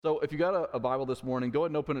So if you got a Bible this morning, go ahead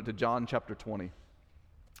and open it to John chapter 20.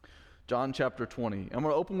 John chapter 20. I'm going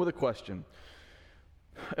to open with a question.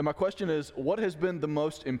 And my question is, what has been the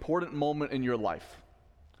most important moment in your life?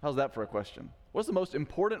 How's that for a question? What's the most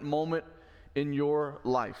important moment in your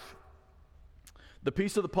life? The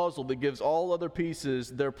piece of the puzzle that gives all other pieces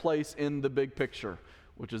their place in the big picture,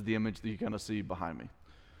 which is the image that you kind of see behind me.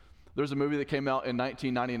 There's a movie that came out in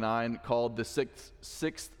 1999 called The Sixth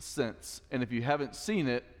Sense. And if you haven't seen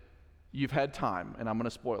it, you've had time, and I'm going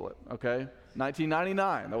to spoil it, okay?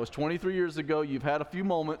 1999, that was 23 years ago. You've had a few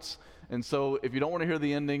moments, and so if you don't want to hear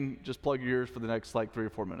the ending, just plug your ears for the next 3 or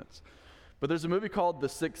 4 minutes. But there's a movie called The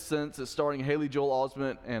Sixth Sense. It's starring Haley Joel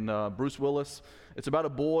Osment and Bruce Willis. It's about a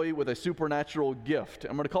boy with a supernatural gift.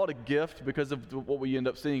 I'm going to call it a gift because of what we end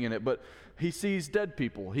up seeing in it, but he sees dead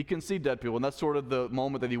people. He can see dead people, and that's sort of the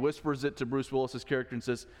moment that he whispers it to Bruce Willis's character and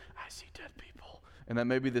says, "I see dead people." And that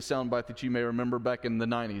may be the soundbite that you may remember back in the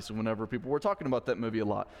 90s whenever people were talking about that movie a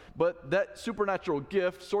lot. But that supernatural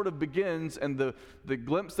gift sort of begins, and the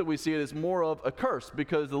glimpse that we see it is more of a curse,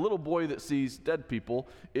 because the little boy that sees dead people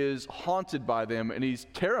is haunted by them, and he's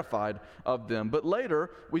terrified of them. But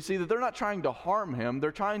later, we see that they're not trying to harm him.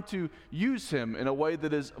 They're trying to use him in a way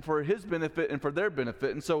that is for his benefit and for their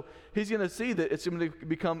benefit. And so he's going to see that it's going to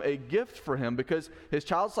become a gift for him, because his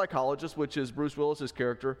child psychologist, which is Bruce Willis's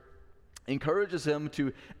character, encourages him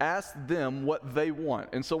to ask them what they want.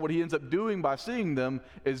 And so what he ends up doing by seeing them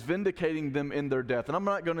is vindicating them in their death. And I'm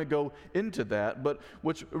not going to go into that, but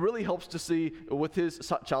which really helps to see with his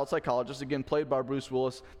child psychologist, again played by Bruce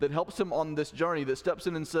Willis, that helps him on this journey, that steps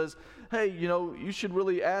in and says, hey, you should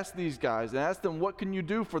really ask these guys and ask them, what can you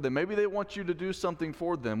do for them? Maybe they want you to do something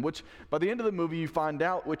for them, which by the end of the movie you find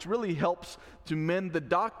out, which really helps to mend the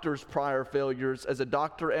doctor's prior failures as a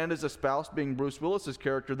doctor and as a spouse, being Bruce Willis's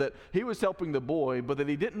character, that he was helping the boy, but that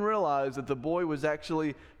he didn't realize that the boy was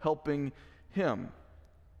actually helping him.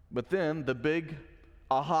 But then the big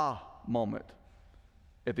aha moment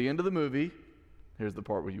at the end of the movie, here's the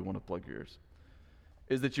part where you want to plug your ears,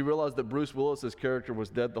 is that you realize that Bruce Willis's character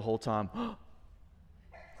was dead the whole time. How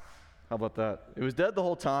about that? It was dead the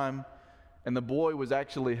whole time, and the boy was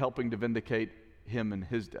actually helping to vindicate him in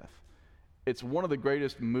his death. It's one of the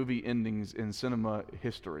greatest movie endings in cinema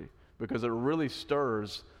history, because it really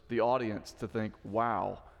stirs the audience to think,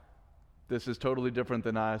 wow, this is totally different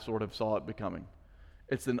than I sort of saw it becoming.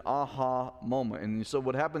 It's an aha moment. And so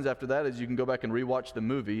what happens after that is you can go back and rewatch the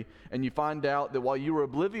movie, and you find out that while you were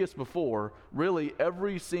oblivious before, really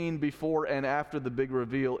every scene before and after the big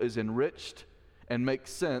reveal is enriched and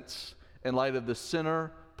makes sense in light of the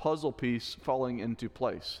center puzzle piece falling into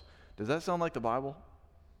place. Does that sound like the Bible?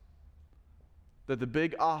 That the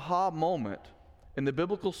big aha moment in the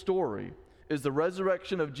biblical story is the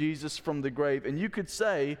resurrection of Jesus from the grave. And you could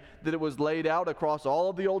say that it was laid out across all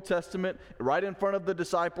of the Old Testament, right in front of the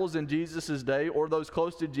disciples in Jesus' day, or those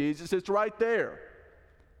close to Jesus. It's right there.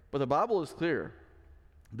 But the Bible is clear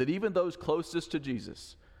that even those closest to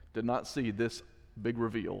Jesus did not see this big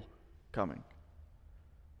reveal coming.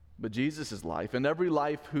 But Jesus' life, and every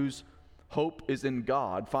life whose hope is in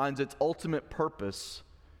God, finds its ultimate purpose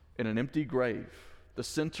in an empty grave, the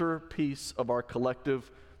centerpiece of our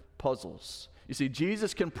collective puzzles. You see,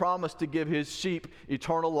 Jesus can promise to give his sheep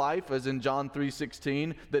eternal life, as in John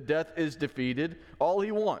 3:16, that death is defeated, all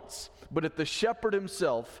he wants. But if the shepherd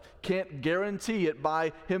himself can't guarantee it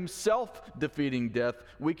by himself defeating death,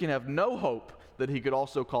 we can have no hope that he could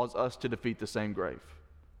also cause us to defeat the same grave.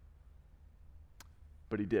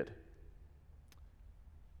 But he did.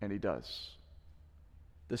 And he does.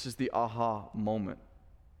 This is the aha moment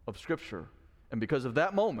of Scripture. And because of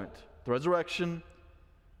that moment, the resurrection,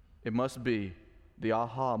 it must be the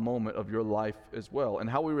aha moment of your life as well. And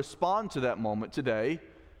how we respond to that moment today,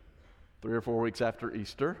 3 or 4 weeks after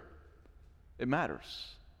Easter, it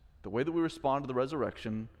matters. The way that we respond to the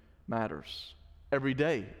resurrection matters. Every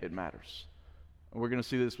day it matters. And we're going to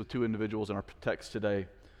see this with 2 individuals in our text today,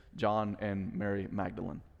 John and Mary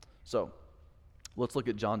Magdalene. So, let's look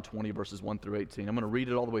at John 20, verses 1 through 18. I'm going to read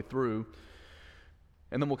it all the way through,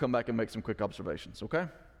 and then we'll come back and make some quick observations, okay?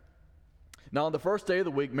 Now, on the first day of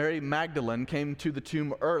the week, Mary Magdalene came to the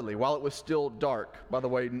tomb early, while it was still dark. By the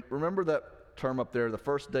way, remember that term up there, the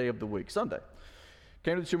first day of the week, Sunday.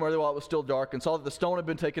 Came to the tomb early while it was still dark, and saw that the stone had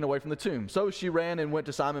been taken away from the tomb. So she ran and went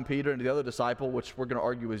to Simon Peter and to the other disciple, which we're going to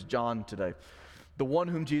argue is John today, the one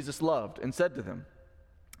whom Jesus loved, and said to them,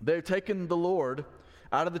 "They've taken the Lord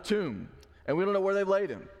out of the tomb, and we don't know where they laid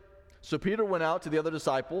him." So Peter went out with the other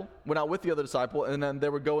disciple, and then they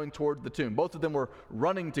were going toward the tomb. Both of them were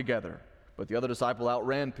running together. But the other disciple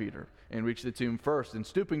outran Peter and reached the tomb first. And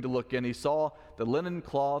stooping to look in, he saw the linen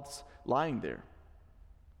cloths lying there,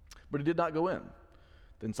 but he did not go in.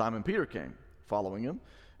 Then Simon Peter came, following him,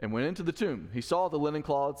 and went into the tomb. He saw the linen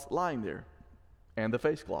cloths lying there, and the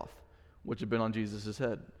face cloth, which had been on Jesus'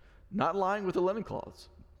 head, not lying with the linen cloths,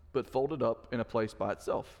 but folded up in a place by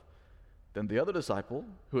itself. Then the other disciple,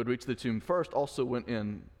 who had reached the tomb first, also went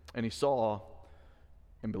in, and he saw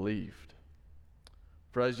and believed.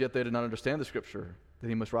 For as yet they did not understand the scripture, that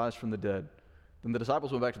he must rise from the dead. Then the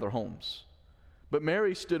disciples went back to their homes. But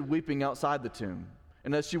Mary stood weeping outside the tomb,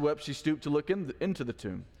 and as she wept, she stooped to look into the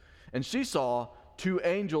tomb. And she saw two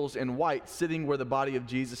angels in white sitting where the body of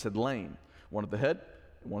Jesus had lain, one at the head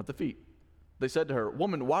and one at the feet. They said to her,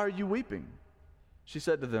 "Woman, why are you weeping?" She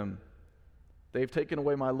said to them, "They have taken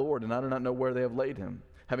away my Lord, and I do not know where they have laid him."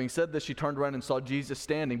 Having said this, she turned around and saw Jesus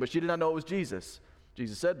standing, but she did not know it was Jesus.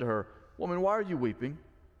 Jesus said to her, "Woman, why are you weeping?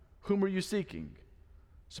 Whom are you seeking?"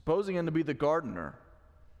 Supposing him to be the gardener,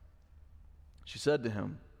 she said to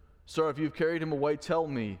him, "Sir, if you've carried him away, tell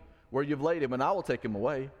me where you've laid him, and I will take him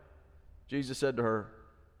away." Jesus said to her,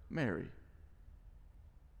 "Mary."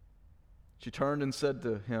 She turned and said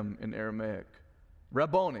to him in Aramaic,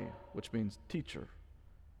 "Rabboni," which means teacher.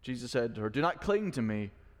 Jesus said to her, "Do not cling to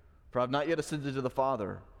me, for I have not yet ascended to the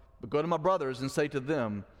Father, but go to my brothers and say to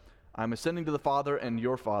them, I am ascending to the Father and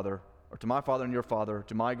your Father, or to my Father and your Father,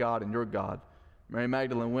 to my God and your God." Mary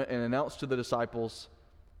Magdalene went and announced to the disciples,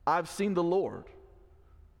 "I've seen the Lord,"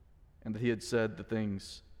 and that he had said the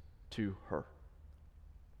things to her.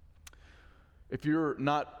 If you're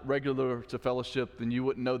not regular to fellowship, then you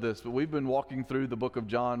wouldn't know this, but we've been walking through the book of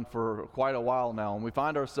John for quite a while now, and we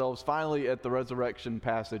find ourselves finally at the resurrection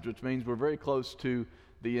passage, which means we're very close to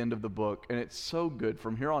the end of the book, and it's so good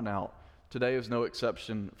from here on out. Today is no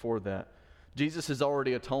exception for that. Jesus has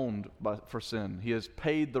already atoned for sin. He has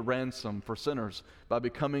paid the ransom for sinners by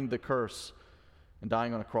becoming the curse and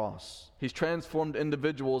dying on a cross. He's transformed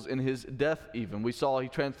individuals in his death even. We saw he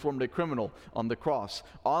transformed a criminal on the cross,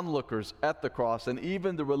 onlookers at the cross, and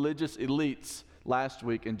even the religious elites last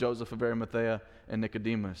week in Joseph of Arimathea and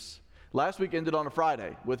Nicodemus. Last week ended on a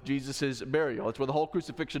Friday with Jesus' burial. That's where the whole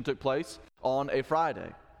crucifixion took place, on a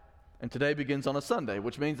Friday. And today begins on a Sunday,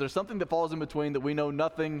 which means there's something that falls in between that we know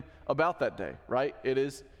nothing about that day, right? It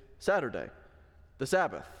is Saturday, the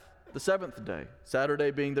Sabbath. The seventh day,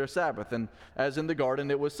 Saturday being their Sabbath. And as in the garden,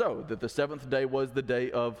 it was so, that the seventh day was the day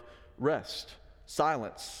of rest,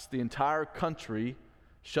 silence. The entire country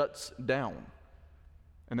shuts down.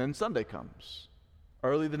 And then Sunday comes.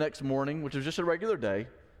 Early the next morning, which is just a regular day,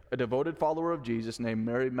 a devoted follower of Jesus named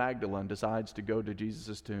Mary Magdalene decides to go to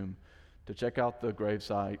Jesus' tomb to check out the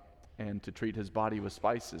gravesite and to treat his body with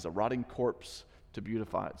spices, a rotting corpse to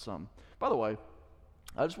beautify it some. By the way,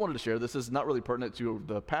 I just wanted to share, this is not really pertinent to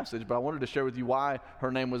the passage, but I wanted to share with you why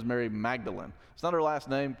her name was Mary Magdalene. It's not her last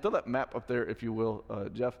name. Throw that map up there, if you will,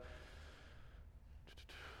 Jeff.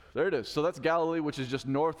 There it is. So that's Galilee, which is just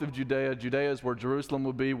north of Judea. Judea is where Jerusalem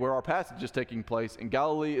would be, where our passage is taking place. And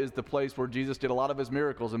Galilee is the place where Jesus did a lot of his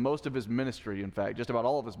miracles and most of his ministry, in fact, just about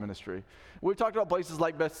all of his ministry. We've talked about places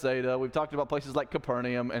like Bethsaida. We've talked about places like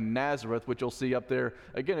Capernaum and Nazareth, which you'll see up there.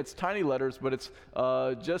 Again, it's tiny letters, but it's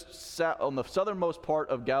just on the southernmost part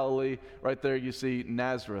of Galilee. Right there you see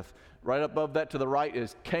Nazareth. Right above that to the right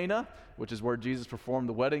is Cana, which is where Jesus performed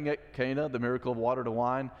the wedding at Cana, the miracle of water to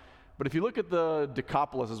wine. But if you look at the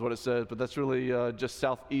Decapolis is what it says, but that's really just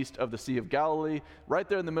southeast of the Sea of Galilee. Right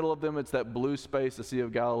there in the middle of them, it's that blue space, the Sea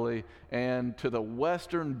of Galilee. And to the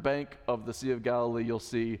western bank of the Sea of Galilee, you'll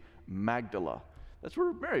see Magdala. That's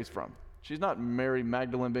where Mary's from. She's not Mary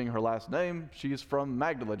Magdalene being her last name. She is from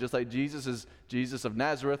Magdala. Just like Jesus is Jesus of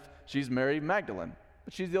Nazareth, she's Mary Magdalene.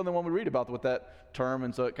 But she's the only one we read about with that term,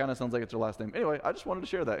 and so it kind of sounds like it's her last name. Anyway, I just wanted to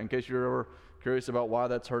share that in case you're ever curious about why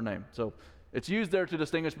that's her name. So it's used there to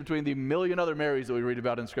distinguish between the million other Marys that we read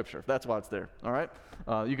about in Scripture. That's why it's there, all right?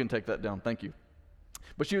 You can take that down. Thank you.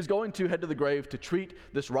 But she was going to head to the grave to treat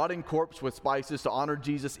this rotting corpse with spices to honor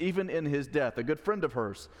Jesus even in his death, a good friend of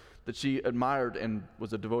hers that she admired and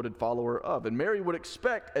was a devoted follower of. And Mary would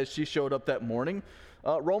expect, as she showed up that morning,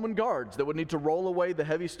 Roman guards that would need to roll away the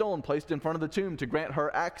heavy stone placed in front of the tomb to grant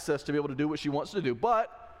her access to be able to do what she wants to do.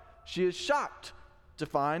 But she is shocked to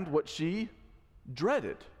find what she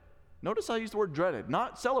dreaded. Notice I used the word dreaded,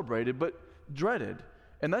 not celebrated, but dreaded.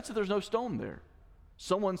 And that's that there's no stone there.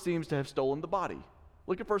 Someone seems to have stolen the body.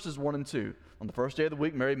 Look at verses 1 and 2. On the first day of the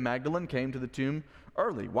week, Mary Magdalene came to the tomb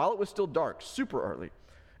early, while it was still dark, super early,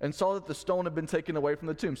 and saw that the stone had been taken away from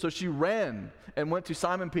the tomb. So she ran and went to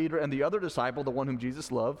Simon Peter and the other disciple, the one whom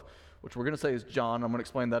Jesus loved, which we're going to say is John. I'm going to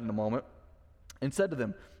explain that in a moment, and said to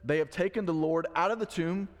them, "They have taken the Lord out of the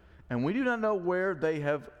tomb, and we do not know where they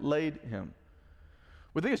have laid him."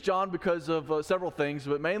 We think it's John because of several things,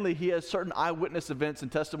 but mainly he has certain eyewitness events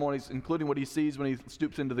and testimonies, including what he sees when he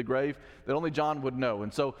stoops into the grave, that only John would know.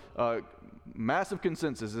 And so massive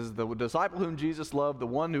consensus is the disciple whom Jesus loved, the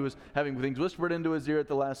one who is having things whispered into his ear at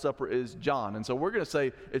the Last Supper, is John. And so we're going to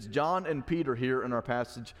say it's John and Peter here in our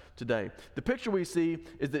passage today. The picture we see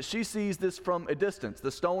is that she sees this from a distance.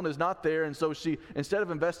 The stone is not there, and so she, instead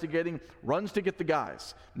of investigating, runs to get the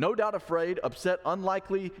guys. No doubt afraid, upset,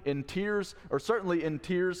 unlikely, in tears, or certainly in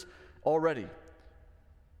tears already.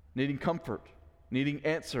 Needing comfort, needing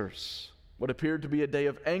answers. What appeared to be a day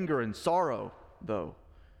of anger and sorrow, though,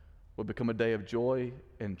 will become a day of joy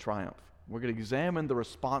and triumph. We're going to examine the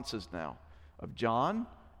responses now of John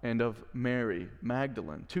and of Mary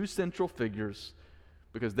Magdalene, two central figures,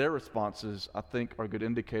 because their responses, I think, are good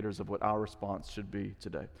indicators of what our response should be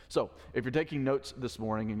today. So, if you're taking notes this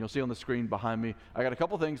morning, and you'll see on the screen behind me, I got a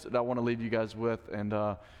couple things that I want to leave you guys with, and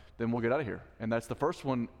then we'll get out of here. And that's the first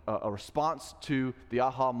one, a response to the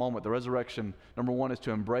aha moment, the resurrection. Number one is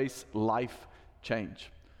to embrace life change.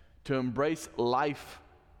 To embrace life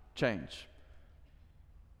change.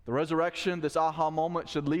 The resurrection, this aha moment,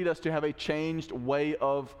 should lead us to have a changed way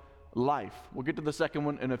of life. We'll get to the second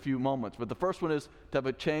one in a few moments, but the first one is to have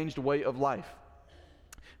a changed way of life.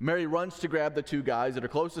 Mary runs to grab the two guys that are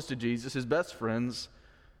closest to Jesus, his best friends,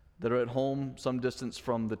 that are at home some distance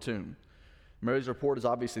from the tomb. Mary's report is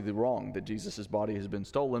obviously wrong, that Jesus' body has been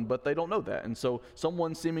stolen, but they don't know that. And so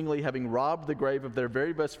someone seemingly having robbed the grave of their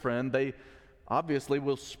very best friend, they obviously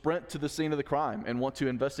will sprint to the scene of the crime and want to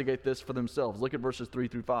investigate this for themselves. Look at verses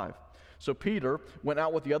 3-5. So Peter went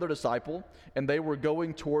out with the other disciple, and they were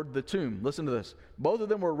going toward the tomb. Listen to this. Both of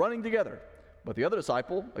them were running together, but the other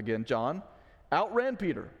disciple, again John, outran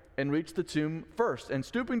Peter and reached the tomb first. And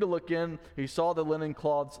stooping to look in, he saw the linen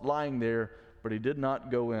cloths lying there, but he did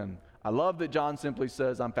not go in. I love that John simply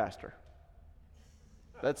says, I'm faster.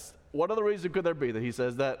 That's, what other reason could there be that he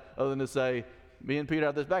says that other than to say, me and Peter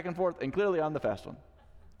have this back and forth, and clearly I'm the fast one.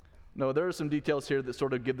 No, there are some details here that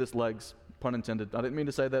sort of give this legs, pun intended. I didn't mean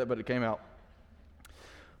to say that, but it came out.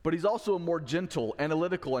 But he's also a more gentle,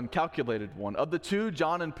 analytical, and calculated one. Of the two,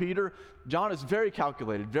 John and Peter, John is very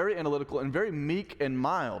calculated, very analytical, and very meek and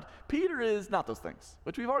mild. Peter is not those things,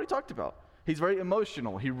 which we've already talked about. He's very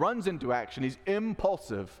emotional. He runs into action. He's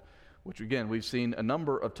impulsive, which again, we've seen a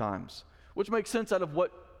number of times, which makes sense out of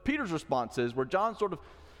what Peter's response is, where John sort of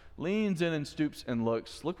leans in and stoops and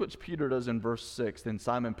looks. Look what Peter does in verse 6. Then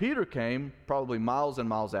Simon Peter came, probably miles and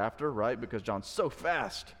miles after, right? Because John's so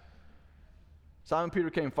fast. Simon Peter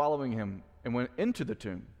came following him and went into the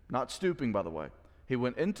tomb. Not stooping, by the way. He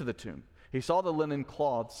went into the tomb. He saw the linen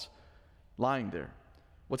cloths lying there.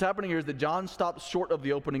 What's happening here is that John stops short of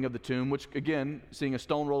the opening of the tomb, which, again, seeing a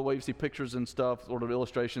stone roll away, you see pictures and stuff, sort of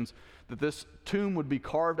illustrations, that this tomb would be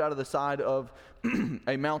carved out of the side of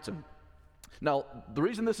a mountain. Now, the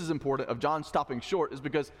reason this is important of John stopping short is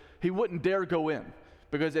because he wouldn't dare go in.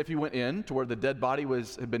 Because if he went in to where the dead body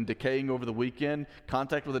had been decaying over the weekend,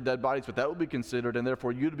 contact with the dead bodies, but that would be considered, and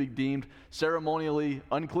therefore you'd be deemed ceremonially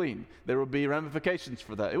unclean. There would be ramifications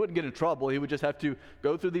for that. He wouldn't get in trouble. He would just have to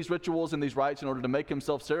go through these rituals and these rites in order to make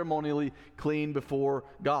himself ceremonially clean before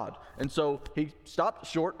God. And so he stopped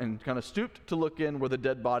short and kind of stooped to look in where the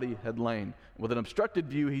dead body had lain. With an obstructed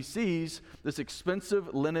view, he sees this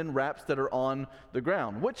expensive linen wraps that are on the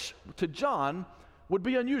ground, which to John would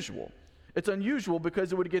be unusual. It's unusual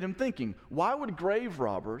because it would get him thinking, why would grave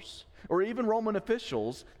robbers or even Roman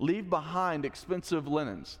officials leave behind expensive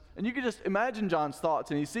linens? And you can just imagine John's thoughts,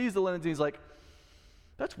 and he sees the linens and he's like,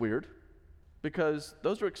 that's weird because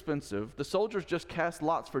those are expensive. The soldiers just cast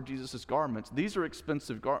lots for Jesus' garments. These are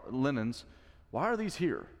expensive linens. Why are these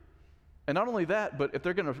here? And not only that, but if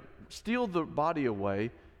they're going to steal the body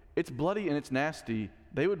away, it's bloody and it's nasty.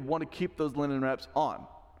 They would want to keep those linen wraps on.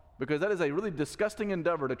 Because that is a really disgusting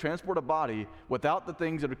endeavor to transport a body without the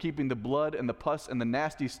things that are keeping the blood and the pus and the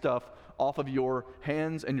nasty stuff off of your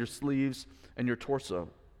hands and your sleeves and your torso.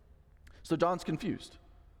 So John's confused.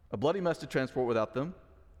 A bloody mess to transport without them.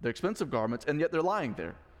 They're expensive garments, and yet they're lying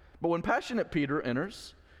there. But when passionate Peter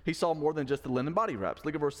enters, he saw more than just the linen body wraps.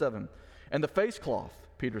 Look at verse 7. And the face cloth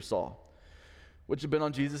Peter saw, which had been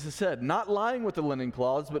on Jesus' head, not lying with the linen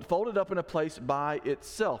cloths, but folded up in a place by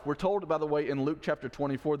itself. We're told, by the way, in Luke chapter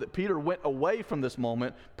 24, that Peter went away from this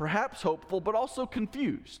moment, perhaps hopeful, but also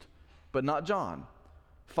confused, but not John.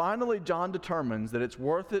 Finally, John determines that it's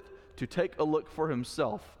worth it to take a look for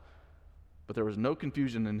himself, but there was no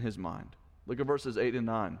confusion in his mind. Look at verses 8 and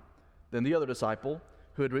 9. Then the other disciple,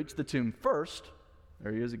 who had reached the tomb first,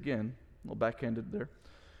 there he is again, a little backhanded there,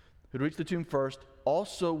 who had reached the tomb first,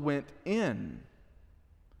 also went in.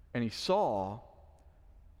 And he saw,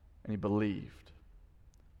 and he believed.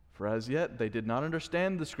 For as yet they did not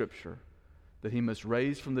understand the scripture that he must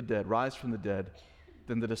rise from the dead.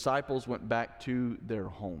 Then the disciples went back to their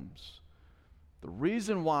homes. The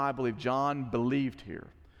reason why I believe John believed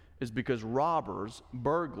here is because robbers,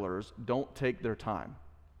 burglars, don't take their time.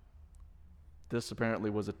 This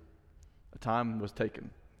apparently was a time was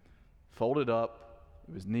taken. Folded up,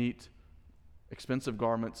 it was neat, expensive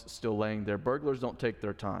garments still laying there. Burglars don't take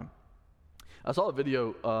their time. I saw a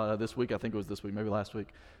video this week, I think it was this week, maybe last week.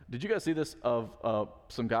 Did you guys see this of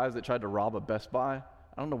some guys that tried to rob a Best Buy? I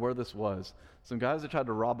don't know where this was. Some guys that tried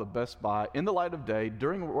to rob a Best Buy in the light of day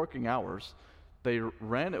during working hours. They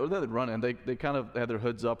ran, or they'd run, and they kind of had their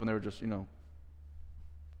hoods up, and they were just,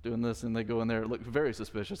 doing this, and they go in there. It looked very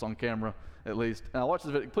suspicious on camera, at least. And I watched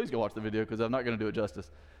the video. Please go watch the video, because I'm not going to do it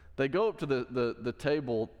justice. They go up to the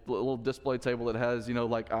table, the little display table that has,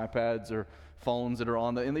 like iPads or phones that are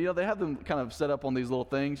on the, and they have them kind of set up on these little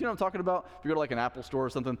things. You know what I'm talking about? If you go to like an Apple store or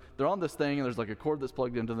something, they're on this thing, and there's like a cord that's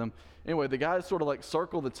plugged into them. Anyway, the guys sort of like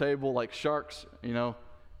circle the table like sharks,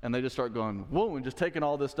 and they just start going, whoa, and just taking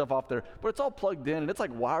all this stuff off there. But it's all plugged in, and it's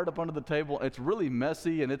like wired up under the table. It's really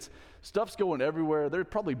messy, and stuff's going everywhere. They're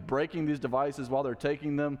probably breaking these devices while they're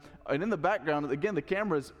taking them. And in the background, again, the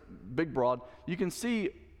camera's big, broad. You can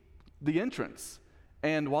see the entrance.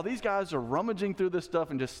 And while these guys are rummaging through this stuff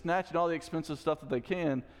and just snatching all the expensive stuff that they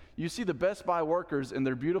can, you see the Best Buy workers in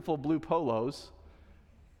their beautiful blue polos,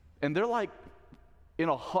 and they're like in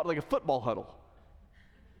a football huddle,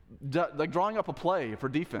 like drawing up a play for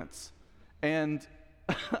defense. And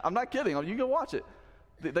I'm not kidding. You can watch it.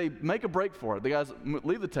 They make a break for it. The guys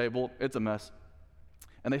leave the table. It's a mess.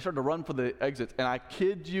 And they start to run for the exits. And I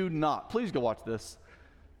kid you not. Please go watch this.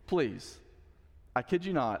 Please. I kid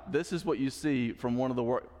you not. This is what you see from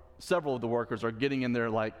several of the workers are getting in their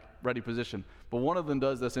like ready position. But one of them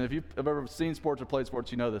does this. And if you've ever seen sports or played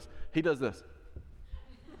sports, you know this. He does this.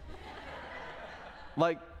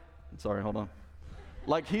 Sorry, hold on.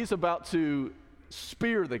 Like he's about to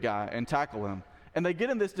spear the guy and tackle him. And they get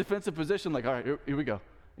in this defensive position like, all right, here we go.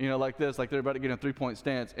 Like this, like they're about to get in a three-point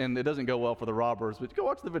stance, and it doesn't go well for the robbers. But go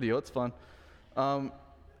watch the video. It's fun.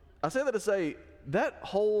 I say that to say that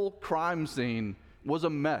whole crime scene was a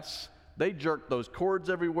mess. They jerked those cords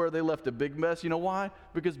everywhere. They left a big mess. You know why?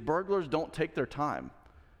 Because burglars don't take their time.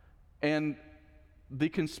 And the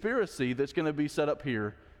conspiracy that's going to be set up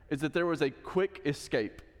here is that there was a quick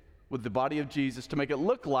escape with the body of Jesus to make it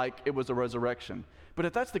look like it was a resurrection. But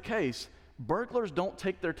if that's the case, burglars don't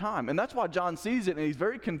take their time. And that's why John sees it, and he's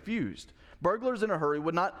very confused. Burglars in a hurry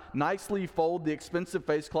would not nicely fold the expensive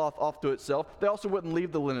face cloth off to itself. They also wouldn't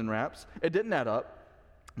leave the linen wraps. It didn't add up.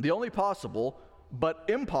 The only possible, but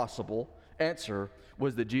impossible, answer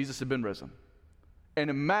was that Jesus had been risen. And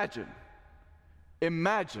imagine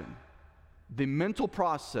the mental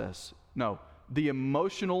process, the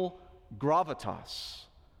emotional gravitas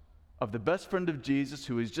of the best friend of Jesus,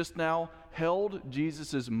 who has just now held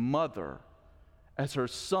Jesus' mother as her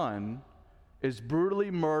son is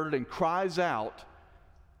brutally murdered and cries out,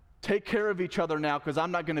 take care of each other now because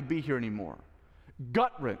I'm not going to be here anymore.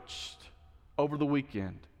 Gut-wrenched over the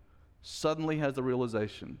weekend, suddenly has the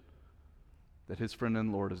realization that his friend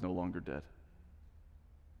and Lord is no longer dead.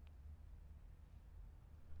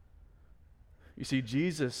 You see,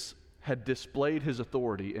 Jesus had displayed his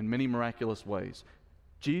authority in many miraculous ways.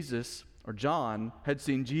 John had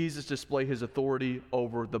seen Jesus display his authority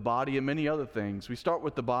over the body and many other things. We start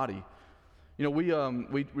with the body.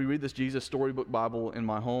 We read this Jesus Storybook Bible in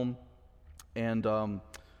my home, and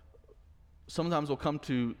sometimes we'll come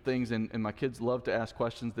to things, and my kids love to ask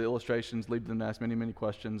questions. The illustrations lead them to ask many, many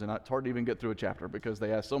questions, and it's hard to even get through a chapter because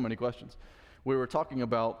they ask so many questions. We were talking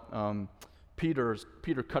about Peter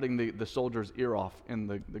cutting the soldier's ear off in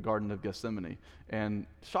the Garden of Gethsemane. And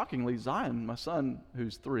shockingly, Zion, my son,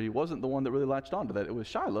 who's 3, wasn't the one that really latched onto that. It was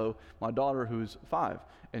Shiloh, my daughter, who's 5.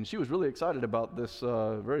 And she was really excited about this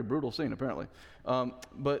very brutal scene, apparently.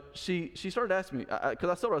 But she started asking me, because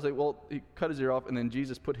I told her, I was like, well, he cut his ear off, and then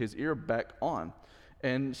Jesus put his ear back on.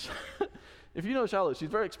 And if you know Shiloh, she's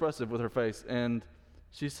very expressive with her face. And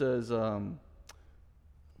she says,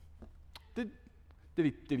 did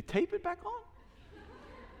he tape it back on?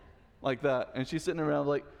 Like that. And she's sitting around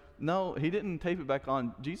like, no, he didn't tape it back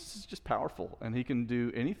on. Jesus is just powerful, and he can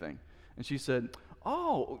do anything. And she said,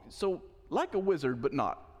 oh, so like a wizard, but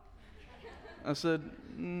not. I said,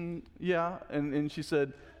 yeah. And she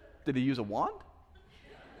said, did he use a wand?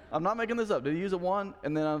 I'm not making this up. Did he use a wand?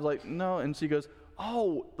 And then I was like, no. And she goes,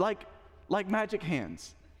 oh, like magic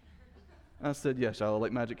hands. And I said, yes, Shiloh,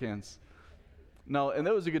 like magic hands. No, and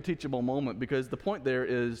that was a good teachable moment, because the point there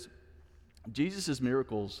is Jesus'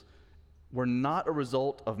 miracles were not a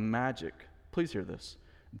result of magic. Please hear this.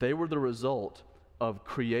 They were the result of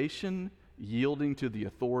creation yielding to the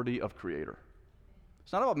authority of Creator.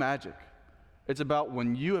 It's not about magic. It's about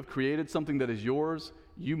when you have created something that is yours,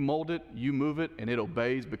 you mold it, you move it, and it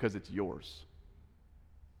obeys because it's yours.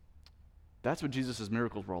 That's what Jesus'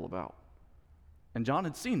 miracles were all about. And John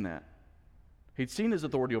had seen that. He'd seen his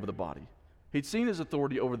authority over the body. He'd seen his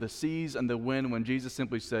authority over the seas and the wind when Jesus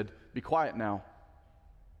simply said, "Be quiet now,"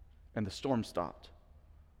 and the storm stopped.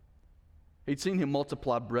 He'd seen him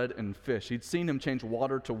multiply bread and fish. He'd seen him change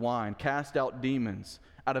water to wine, cast out demons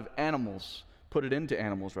out of animals, put it into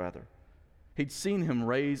animals rather. He'd seen him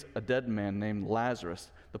raise a dead man named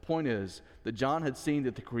Lazarus. The point is that John had seen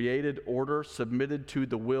that the created order submitted to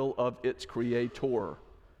the will of its creator.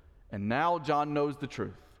 And now John knows the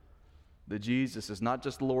truth, that Jesus is not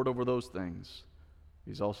just Lord over those things,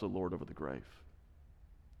 he's also Lord over the grave.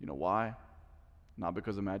 You know why? Not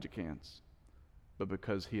because of magic hands, but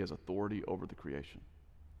because he has authority over the creation.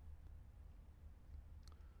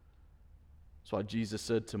 That's why Jesus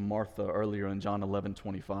said to Martha earlier in John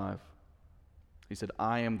 11:25, he said,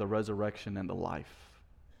 "I am the resurrection and the life.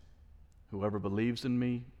 Whoever believes in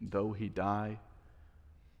me, though he die,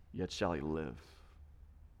 yet shall he live,"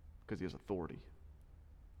 because he has authority.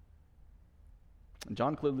 And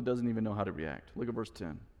John clearly doesn't even know how to react. Look at verse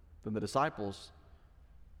 10. Then the disciples,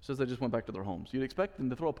 says they just went back to their homes. You'd expect them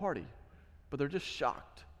to throw a party, but they're just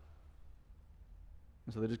shocked.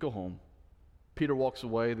 And so they just go home. Peter walks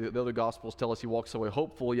away. The other Gospels tell us he walks away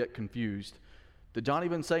hopeful yet confused. Did John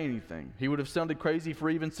even say anything? He would have sounded crazy for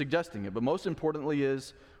even suggesting it. But most importantly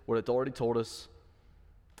is what it's already told us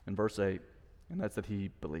in verse 8, and that's that he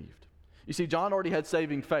believed. You see, John already had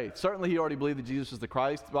saving faith. Certainly he already believed that Jesus was the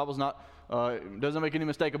Christ. The Bible's doesn't make any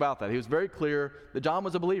mistake about that. He was very clear that John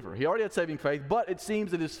was a believer. He already had saving faith, but it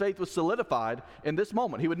seems that his faith was solidified in this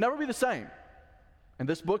moment. He would never be the same. And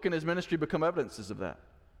this book and his ministry become evidences of that.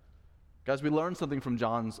 Guys, we learn something from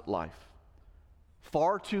John's life.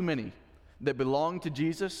 Far too many that belong to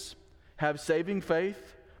Jesus have saving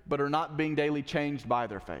faith, but are not being daily changed by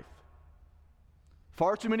their faith.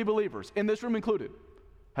 Far too many believers, in this room included,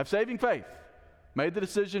 have saving faith, made the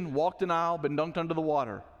decision, walked an aisle, been dunked under the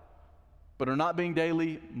water, but are not being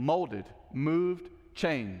daily molded, moved,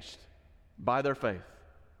 changed by their faith.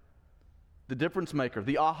 The difference maker,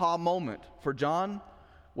 the aha moment for John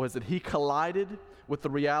was that he collided with the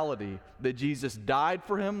reality that Jesus died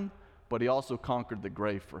for him, but he also conquered the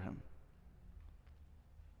grave for him.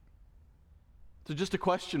 So just a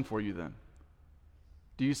question for you then.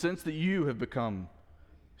 Do you sense that you have become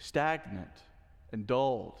stagnant and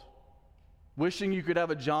dulled, wishing you could have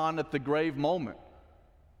a John at the grave moment?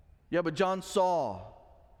 Yeah, but John saw.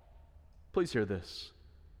 Please hear this.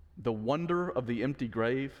 The wonder of the empty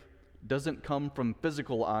grave doesn't come from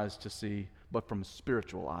physical eyes to see, but from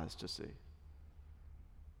spiritual eyes to see.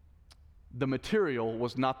 The material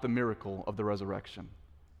was not the miracle of the resurrection.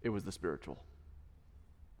 It was the spiritual.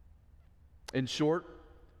 In short,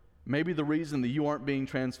 maybe the reason that you aren't being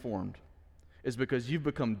transformed is because you've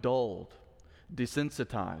become dulled,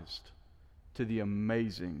 desensitized to the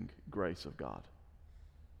amazing grace of God.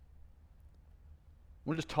 I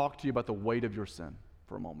want to just talk to you about the weight of your sin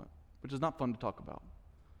for a moment, which is not fun to talk about.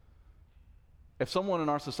 If someone in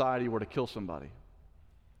our society were to kill somebody,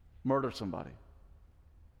 murder somebody,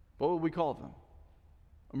 what would we call them?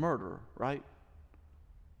 A murderer, right?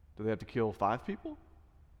 Do they have to kill 5 people?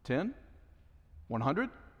 10? 100?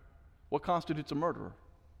 What constitutes a murderer?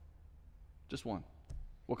 Just one.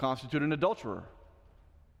 What constitutes an adulterer?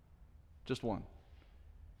 Just one.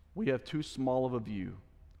 We have too small of a view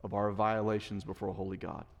of our violations before a holy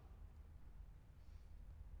God.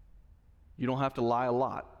 You don't have to lie a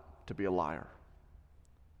lot to be a liar.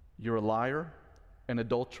 You're a liar, an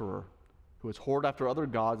adulterer, who has whored after other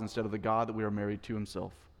gods instead of the God that we are married to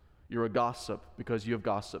himself. You're a gossip because you have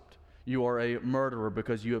gossiped. You are a murderer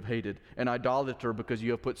because you have hated, an idolater because you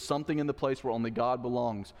have put something in the place where only God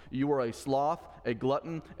belongs. You are a sloth, a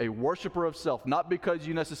glutton, a worshiper of self, not because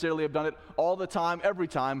you necessarily have done it all the time, every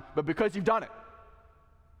time, but because you've done it.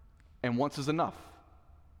 And once is enough.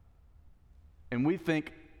 And we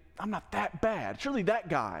think, I'm not that bad. Surely that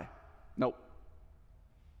guy. Nope.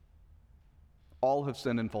 All have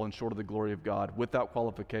sinned and fallen short of the glory of God, without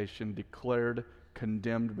qualification, declared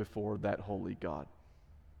condemned before that holy God.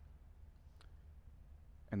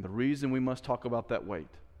 And the reason we must talk about that weight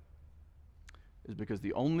is because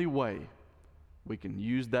the only way we can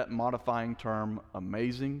use that modifying term,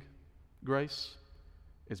 amazing grace,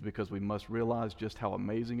 is because we must realize just how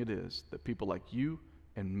amazing it is that people like you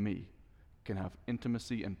and me can have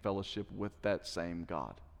intimacy and fellowship with that same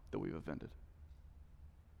God that we've offended.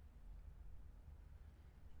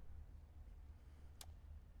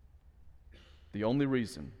 The only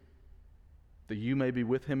reason that you may be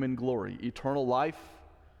with him in glory, eternal life,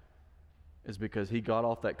 is because he got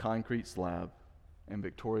off that concrete slab and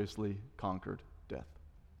victoriously conquered death.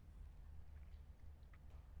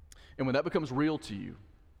 And when that becomes real to you,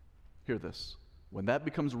 hear this, when that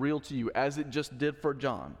becomes real to you, as it just did for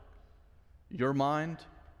John, your mind,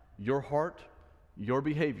 your heart, your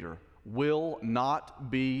behavior will not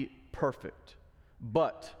be perfect.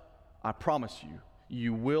 But I promise you,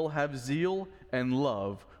 you will have zeal and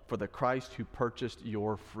love for the Christ who purchased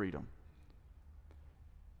your freedom.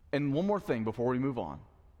 And one more thing before we move on.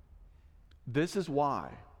 This is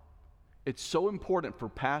why it's so important for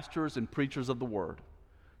pastors and preachers of the word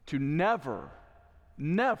to never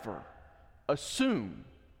assume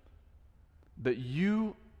that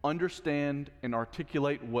you understand and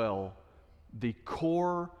articulate well the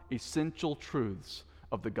core essential truths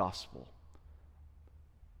of the gospel.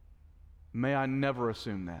 May I never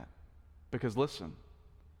assume that. Because listen,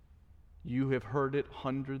 you have heard it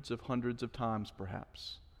hundreds of times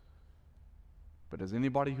perhaps. But as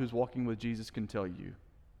anybody who's walking with Jesus can tell you,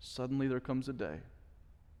 suddenly there comes a day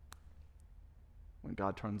when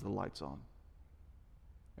God turns the lights on.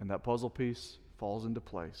 And that puzzle piece falls into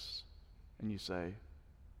place. And you say,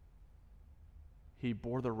 He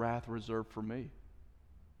bore the wrath reserved for me.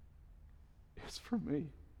 It's for me.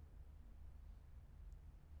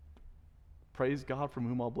 Praise God from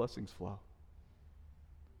whom all blessings flow.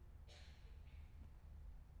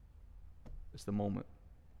 It's the moment.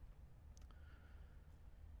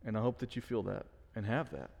 And I hope that you feel that and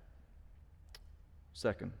have that.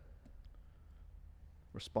 Second,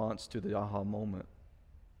 response to the aha moment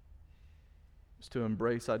is to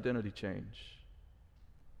embrace identity change.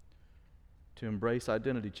 To embrace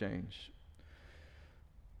identity change.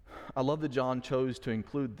 I love that John chose to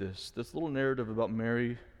include this little narrative about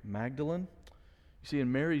Mary Magdalene. You see,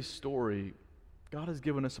 in Mary's story, God has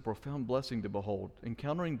given us a profound blessing to behold.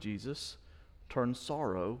 Encountering Jesus turns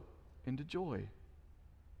sorrow into joy.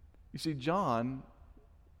 You see, John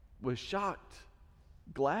was shocked,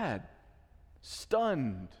 glad,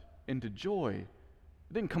 stunned into joy.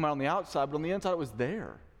 It didn't come out on the outside, but on the inside it was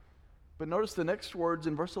there. But notice the next words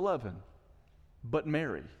in verse 11. But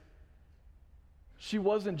Mary. She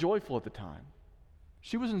wasn't joyful at the time.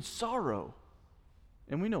 She was in sorrow.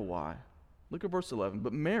 And we know why. Look at verse 11.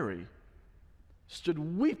 But Mary stood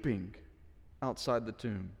weeping outside the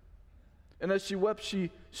tomb. And as she wept, she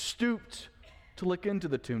stooped to look into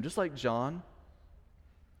the tomb. Just like John,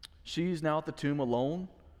 she's now at the tomb alone.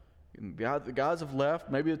 The guys have left.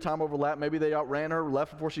 Maybe the time overlapped. Maybe they outran her,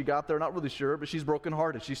 left before she got there. Not really sure, but she's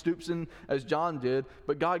brokenhearted. She stoops in as John did,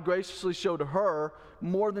 but God graciously showed her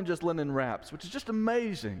more than just linen wraps, which is just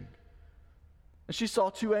amazing. And she saw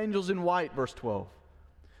two angels in white, verse 12,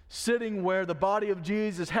 sitting where the body of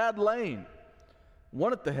Jesus had lain,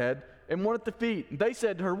 one at the head and one at the feet. And they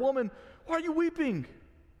said to her, "Woman, why are you weeping?"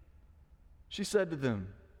 She said to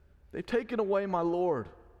them, "They've taken away my Lord,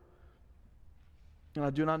 and I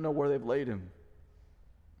do not know where they've laid him."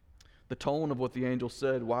 The tone of what the angel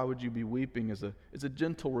said, "Why would you be weeping?" is a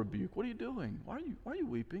gentle rebuke. What are you doing? Why are you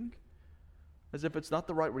weeping? As if it's not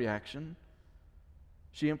the right reaction.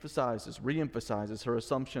 She re-emphasizes her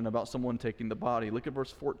assumption about someone taking the body. Look at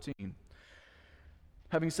verse 14.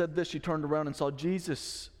 Having said this, she turned around and saw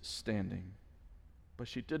Jesus standing. But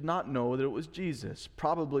she did not know that it was Jesus.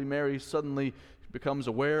 Probably Mary suddenly becomes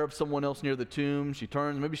aware of someone else near the tomb. She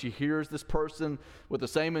turns, maybe she hears this person with the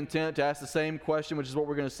same intent to ask the same question, which is what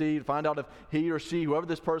we're going to see, to find out if he or she, whoever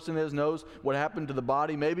this person is, knows what happened to the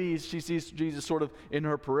body. Maybe she sees Jesus sort of in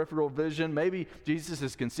her peripheral vision. Maybe Jesus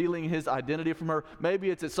is concealing his identity from her. Maybe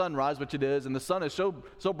it's at sunrise, which it is, and the sun is so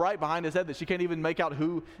bright behind his head that she can't even make out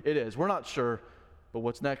who it is. We're not sure, but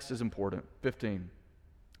what's next is important. 15.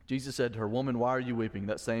 Jesus said to her, "Woman, why are you weeping?"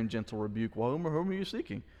 That same gentle rebuke. "Well, whom are you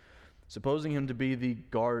seeking?" Supposing him to be the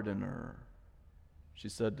gardener, she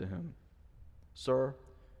said to him, "Sir,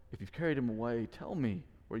 if you've carried him away, tell me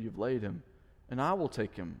where you've laid him, and I will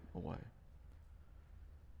take him away."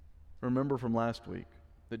 Remember from last week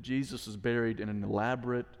that Jesus was buried in an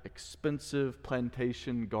elaborate, expensive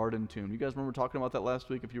plantation garden tomb. You guys remember talking about that last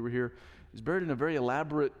week if you were here? He's buried in a very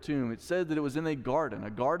elaborate tomb. It said that it was in a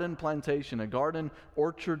garden plantation, a garden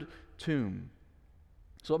orchard tomb.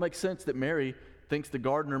 So it makes sense that Mary thinks the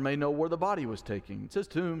gardener may know where the body was taken. It says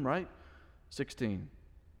tomb, right? 16.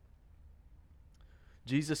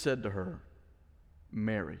 Jesus said to her,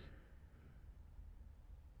 "Mary."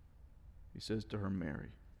 He says to her,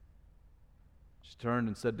 "Mary." She turned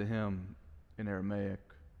and said to him in Aramaic,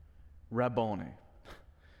 "Rabboni,"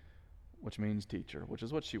 which means teacher, which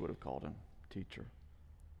is what she would have called him, teacher.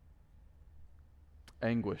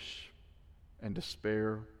 Anguish and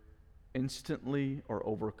despair, instantly are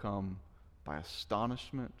overcome by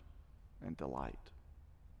astonishment and delight.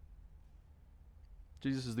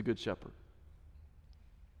 Jesus is the Good Shepherd.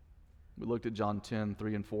 We looked at John 10,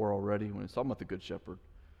 3 and 4 already when it's talking about the Good Shepherd.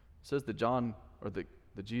 It says that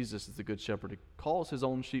that Jesus is the Good Shepherd. He calls his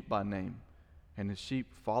own sheep by name, and his sheep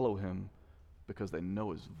follow him because they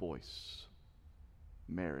know his voice.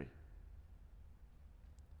 Mary.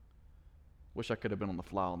 Wish I could have been on the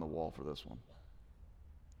fly on the wall for this one.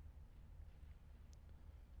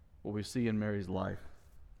 What we see in Mary's life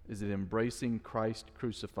is that embracing Christ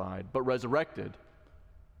crucified but resurrected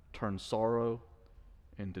turns sorrow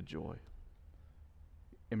into joy.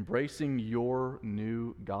 Embracing your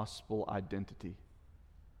new gospel identity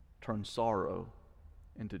turns sorrow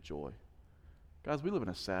into joy. Guys, we live in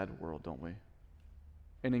a sad world, don't we?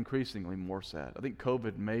 And increasingly more sad. I think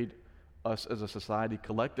COVID made us as a society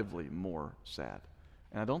collectively more sad.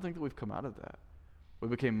 And I don't think that we've come out of that. We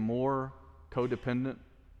became more codependent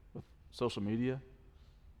with social media.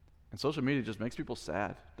 And social media just makes people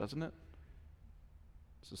sad, doesn't it?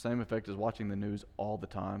 It's the same effect as watching the news all the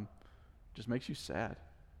time. It just makes you sad.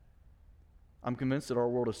 I'm convinced that our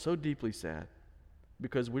world is so deeply sad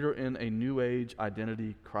because we are in a new age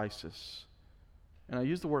identity crisis. And I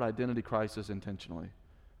use the word identity crisis intentionally.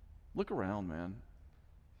 Look around, man.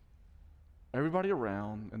 Everybody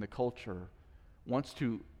around in the culture wants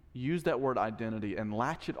to use that word identity and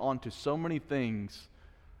latch it onto so many things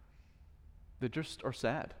that just are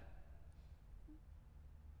sad.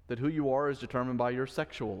 That who you are is determined by your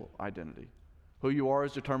sexual identity. Who you are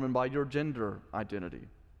is determined by your gender identity.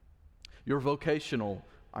 Your vocational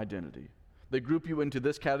identity. They group you into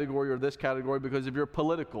this category or this category because of your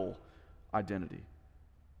political identity.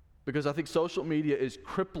 Because I think social media is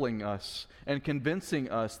crippling us and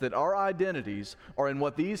convincing us that our identities are in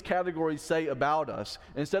what these categories say about us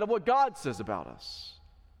instead of what God says about us.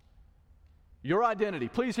 Your identity,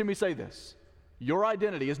 please hear me say this. Your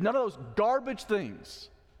identity is none of those garbage things.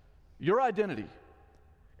 Your identity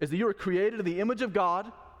is that you were created in the image of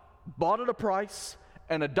God, bought at a price,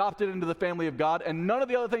 and adopted into the family of God, and none of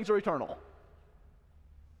the other things are eternal.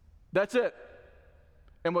 That's it.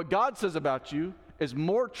 And what God says about you is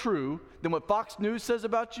more true than what Fox News says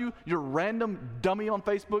about you, your random dummy on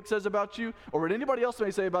Facebook says about you, or what anybody else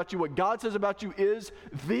may say about you. What God says about you is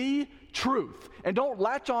the truth. And don't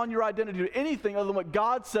latch on your identity to anything other than what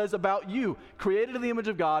God says about you. Created in the image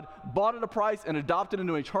of God, bought at a price, and adopted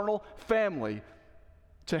into an eternal family.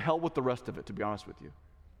 To hell with the rest of it, to be honest with you.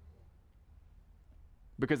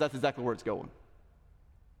 Because that's exactly where it's going.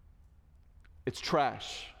 It's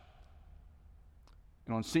trash.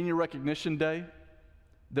 And on Senior Recognition Day,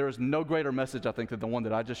 there is no greater message, I think, than the one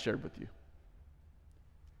that I just shared with you.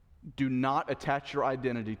 Do not attach your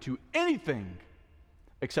identity to anything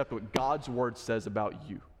except what God's word says about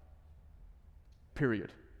you.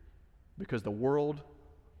 Period. Because the world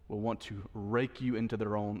will want to rake you into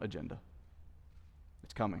their own agenda.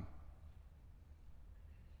 It's coming.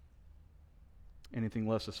 Anything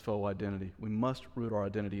less is faux identity. We must root our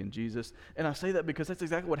identity in Jesus. And I say that because that's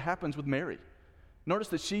exactly what happens with Mary. Notice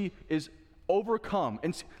that she is overcome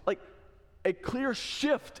and like a clear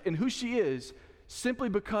shift in who she is simply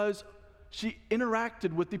because she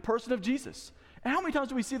interacted with the person of Jesus. And how many times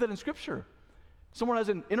do we see that in Scripture? Someone has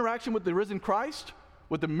an interaction with the risen Christ,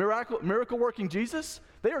 with the miracle working Jesus,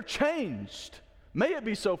 they are changed. May it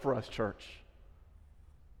be so for us, church.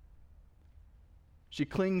 She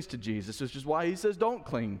clings to Jesus, which is why he says, don't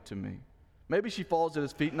cling to me. Maybe she falls at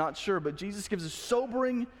his feet, not sure, but Jesus gives a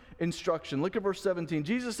sobering instruction. Look at verse 17.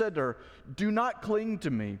 Jesus said to her, do not cling to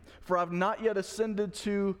me, for I've not yet ascended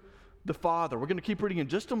to the Father. We're going to keep reading in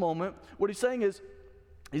just a moment. What he's saying is,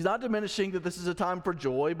 he's not diminishing that this is a time for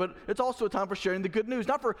joy, but it's also a time for sharing the good news.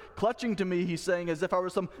 Not for clutching to me, he's saying, as if I were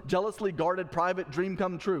some jealously guarded private dream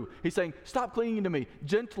come true. He's saying, stop clinging to me.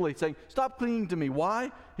 Gently saying, stop clinging to me.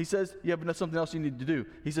 Why? He says, you have something else you need to do.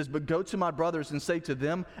 He says, but go to my brothers and say to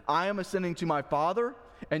them, I am ascending to my Father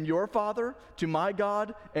and your Father, to my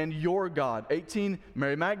God and your God. 18,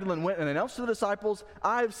 Mary Magdalene went and announced to the disciples,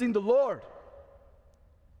 I have seen the Lord.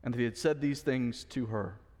 And he had said these things to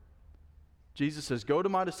her. Jesus says, go to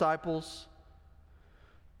my disciples,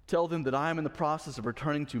 tell them that I am in the process of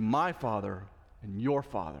returning to my Father and your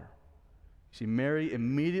Father. See, Mary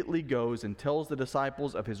immediately goes and tells the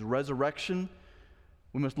disciples of his resurrection.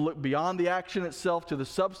 We must look beyond the action itself to the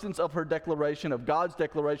substance of her declaration, of God's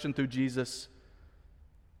declaration through Jesus.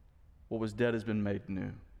 What was dead has been made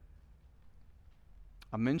new.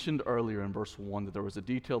 I mentioned earlier in verse 1 that there was a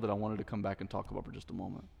detail that I wanted to come back and talk about for just a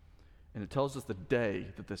moment. And it tells us the day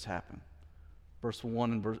that this happened. Verse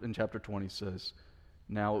 1 in chapter 20 says,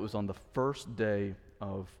 Now it was on the first day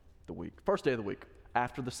of the week. First day of the week,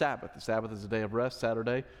 after the Sabbath. The Sabbath is a day of rest,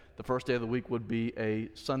 Saturday. The first day of the week would be a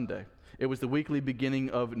Sunday. It was the weekly beginning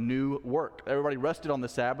of new work. Everybody rested on the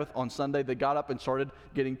Sabbath. On Sunday, they got up and started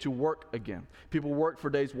getting to work again. People worked for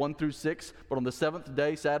days 1 through 6, but on the seventh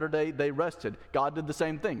day, Saturday, they rested. God did the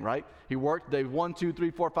same thing, right? He worked day 1, 2,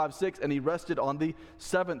 3, 4, 5, 6, and he rested on the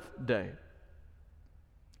seventh day.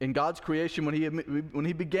 In God's creation, when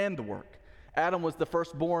he began the work, Adam was the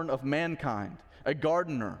firstborn of mankind, a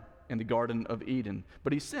gardener in the Garden of Eden.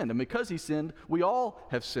 But he sinned, and because he sinned, we all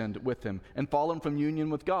have sinned with him and fallen from union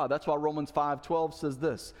with God. That's why Romans 5:12 says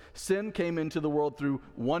this: sin came into the world through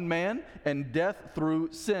one man, and death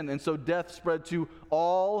through sin. And so death spread to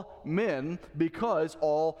all men because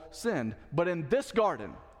all sinned. But in this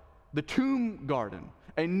garden, the tomb garden,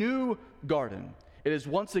 a new garden, it is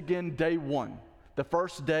once again day one, the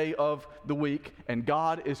first day of the week, and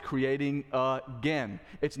God is creating again.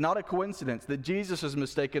 It's not a coincidence that Jesus is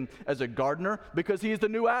mistaken as a gardener, because he is the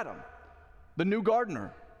new Adam, the new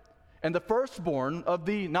gardener, and the firstborn of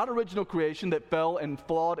the not original creation that fell and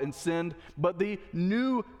flawed and sinned, but the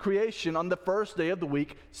new creation on the first day of the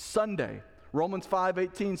week, Sunday. Romans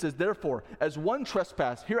 5:18 says, therefore, as one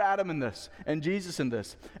trespass, hear Adam in this and Jesus in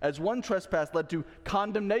this, as one trespass led to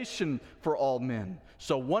condemnation for all men,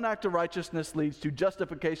 so one act of righteousness leads to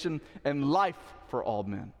justification and life for all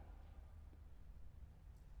men.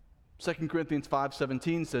 2 Corinthians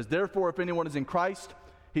 5:17 says, therefore, if anyone is in Christ,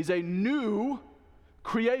 he's a new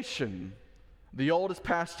creation. The old has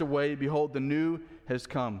passed away, behold, the new has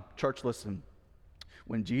come. Church, listen.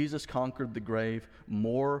 When Jesus conquered the grave,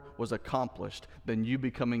 more was accomplished than you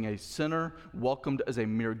becoming a sinner, welcomed as a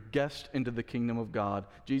mere guest into the kingdom of God.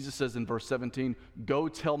 Jesus says in verse 17, go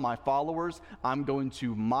tell my followers, I'm going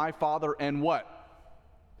to my Father and what?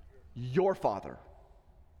 Your Father.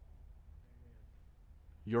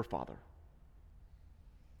 Your Father.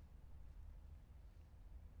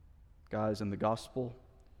 Guys, in the gospel,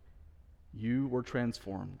 you were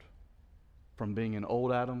transformed from being an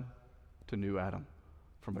old Adam to new Adam.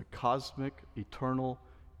 From a cosmic, eternal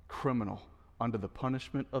criminal under the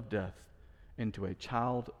punishment of death into a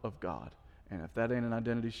child of God. And if that ain't an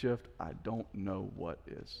identity shift, I don't know what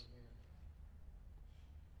is.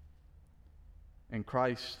 In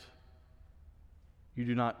Christ, you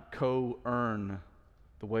do not co-earn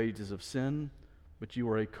the wages of sin, but you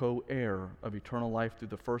are a co-heir of eternal life through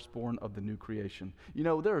the firstborn of the new creation. You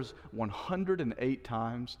know, there's 108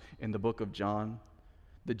 times in the book of John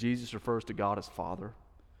that Jesus refers to God as Father.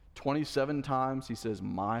 27 times he says,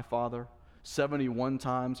 my Father. 71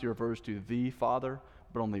 times he refers to the Father.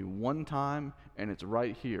 But only one time, and it's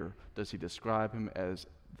right here, does he describe him as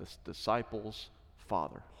the disciples'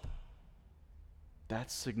 Father.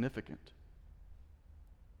 That's significant.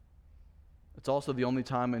 It's also the only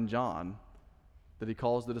time in John that he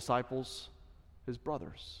calls the disciples his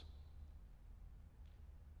brothers.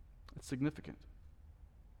 It's significant.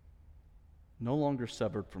 No longer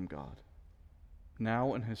severed from God,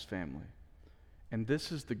 now in his family. And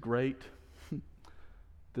this is the great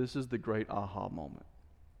aha moment.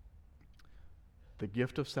 The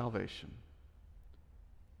gift of salvation,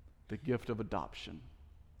 the gift of adoption.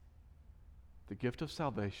 The gift of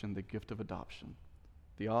salvation, the gift of adoption.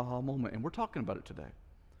 The aha moment, and we're talking about it today.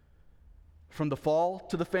 From the fall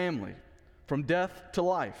to the family, from death to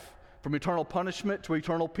life, from eternal punishment to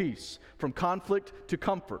eternal peace, from conflict to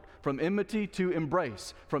comfort, from enmity to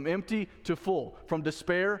embrace, from empty to full, from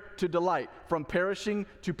despair to delight, from perishing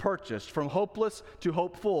to purchased, from hopeless to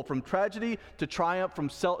hopeful, from tragedy to triumph, from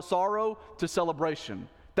sorrow to celebration.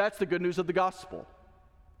 That's the good news of the gospel.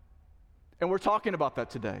 And we're talking about that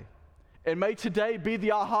today. And may today be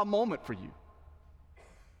the aha moment for you.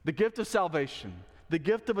 The gift of salvation, the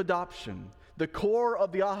gift of adoption, the core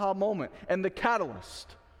of the aha moment, and the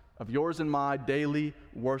catalyst of yours and my daily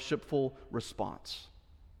worshipful response.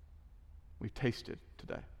 We've tasted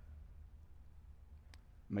today.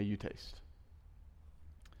 May you taste.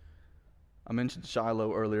 I mentioned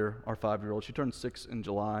Shiloh earlier, our 5-year-old. She turned 6 in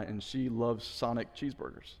July, and she loves Sonic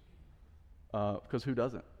cheeseburgers. Because who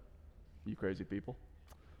doesn't? You crazy people.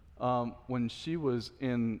 When she was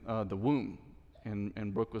in the womb,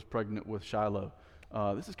 and Brooke was pregnant with Shiloh,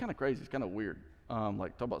 this is kind of crazy. It's kind of weird.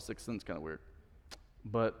 Talk about sixth sense, kind of weird.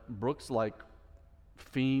 But Brooke's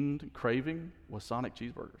fiend craving was Sonic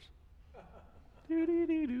cheeseburgers.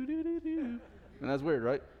 And that's weird,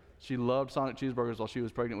 right? She loved Sonic cheeseburgers while she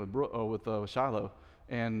was pregnant with Shiloh.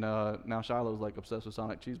 And now Shiloh's obsessed with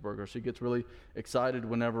Sonic cheeseburgers. She gets really excited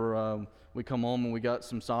whenever we come home and we got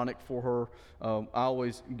some Sonic for her. I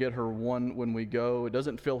always get her one when we go. It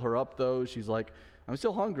doesn't fill her up though. She's like, I'm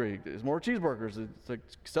still hungry. There's more cheeseburgers. It's like,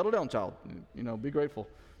 settle down, child. Be grateful.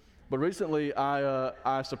 But recently,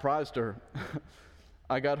 I surprised her.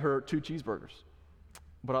 I got her 2 cheeseburgers,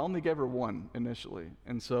 but I only gave her 1 initially.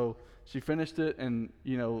 And so she finished it, and,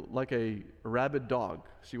 like a rabid dog,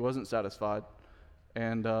 she wasn't satisfied.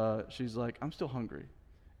 And she's like, I'm still hungry.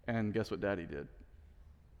 And guess what Daddy did?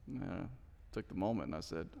 Took the moment, and I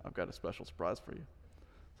said, I've got a special surprise for you.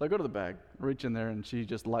 So I go to the bag, reach in there, and she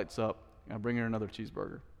just lights up. I bring her another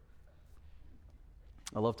cheeseburger.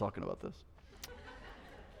 I love talking about this.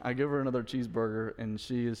 I give her another cheeseburger, and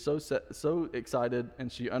she is so excited,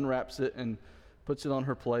 and she unwraps it and puts it on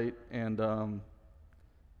her plate, and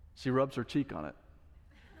she rubs her cheek on it.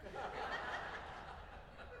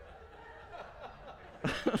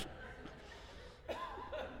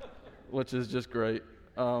 Which is just great.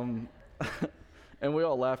 And we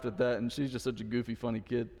all laughed at that, and she's just such a goofy, funny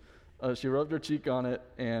kid. She rubbed her cheek on it,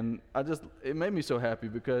 and it made me so happy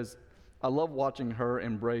because I love watching her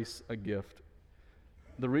embrace a gift.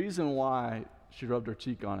 The reason why she rubbed her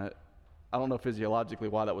cheek on it, I don't know physiologically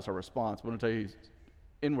why that was her response, but I'm going to tell you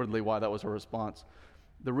inwardly why that was her response.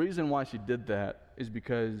 The reason why she did that is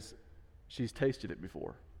because she's tasted it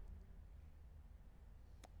before.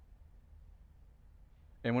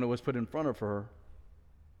 And when it was put in front of her,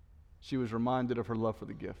 she was reminded of her love for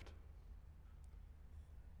the gift.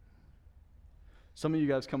 Some of you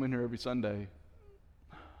guys come in here every Sunday,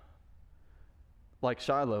 like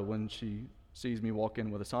Shiloh when she sees me walk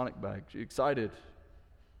in with a Sonic bag. She's excited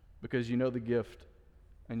because you know the gift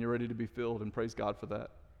and you're ready to be filled, and praise God for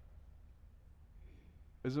that.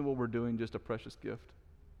 Isn't what we're doing just a precious gift?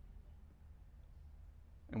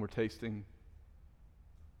 And we're tasting.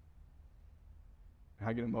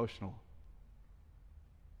 I get emotional.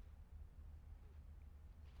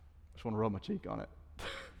 I just want to rub my cheek on it.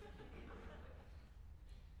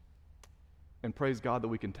 And praise God that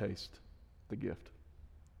we can taste the gift.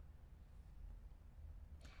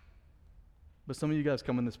 But some of you guys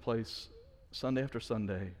come in this place Sunday after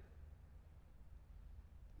Sunday.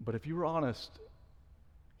 But if you were honest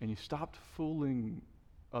and you stopped fooling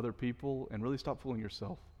other people and really stopped fooling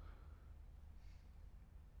yourself,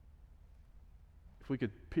 if we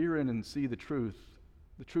could peer in and see the truth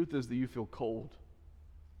is that you feel cold.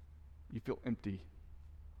 You feel empty.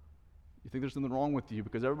 You think there's something wrong with you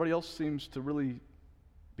because everybody else seems to really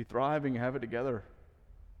be thriving and have it together.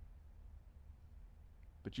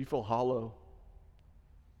 But you feel hollow.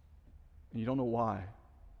 And you don't know why.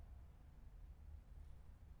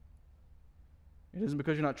 It isn't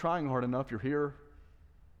because you're not trying hard enough, you're here.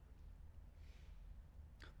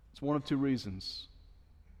 It's one of 2 reasons.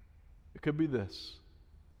 It could be this.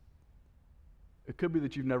 It could be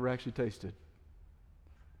that you've never actually tasted.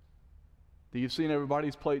 That you've seen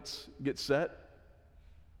everybody's plates get set.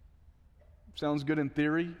 Sounds good in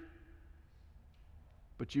theory,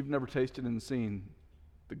 but you've never tasted and seen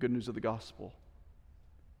the good news of the gospel.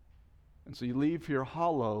 And so you leave here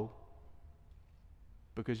hollow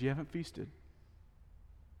because you haven't feasted.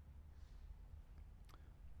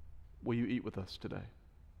 Will you eat with us today?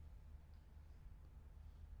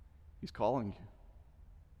 He's calling you.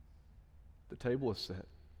 The table is set.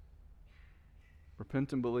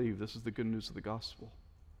 Repent and believe. This is the good news of the gospel.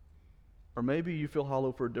 Or maybe you feel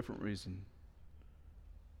hollow for a different reason,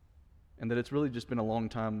 and that it's really just been a long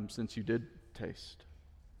time since you did taste.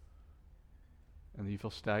 And you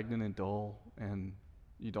feel stagnant and dull, and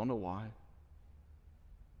you don't know why.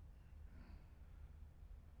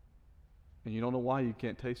 And you don't know why you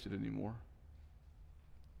can't taste it anymore.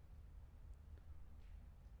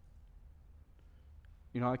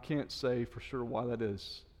 I can't say for sure why that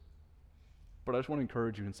is, but I just want to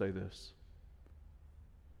encourage you and say this.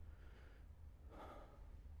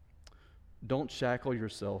 Don't shackle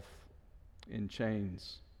yourself in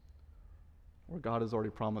chains where God has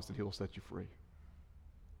already promised that He will set you free.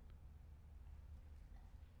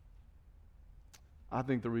 I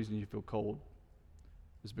think the reason you feel cold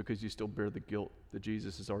is because you still bear the guilt that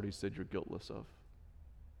Jesus has already said you're guiltless of.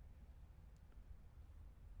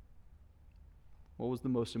 What was the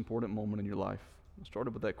most important moment in your life? I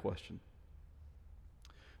started with that question.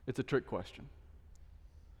 It's a trick question.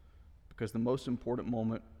 Because the most important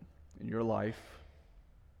moment in your life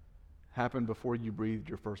happened before you breathed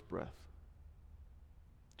your first breath.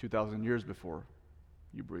 2,000 years before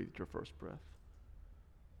you breathed your first breath.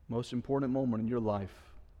 Most important moment in your life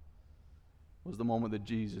was the moment that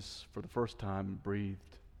Jesus, for the first time,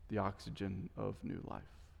 breathed the oxygen of new life.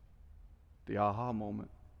 The aha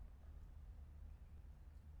moment.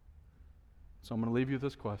 So I'm going to leave you with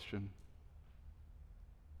this question.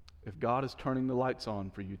 If God is turning the lights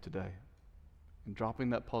on for you today and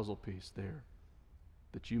dropping that puzzle piece there,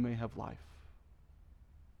 that you may have life.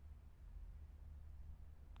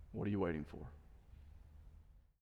 What are you waiting for?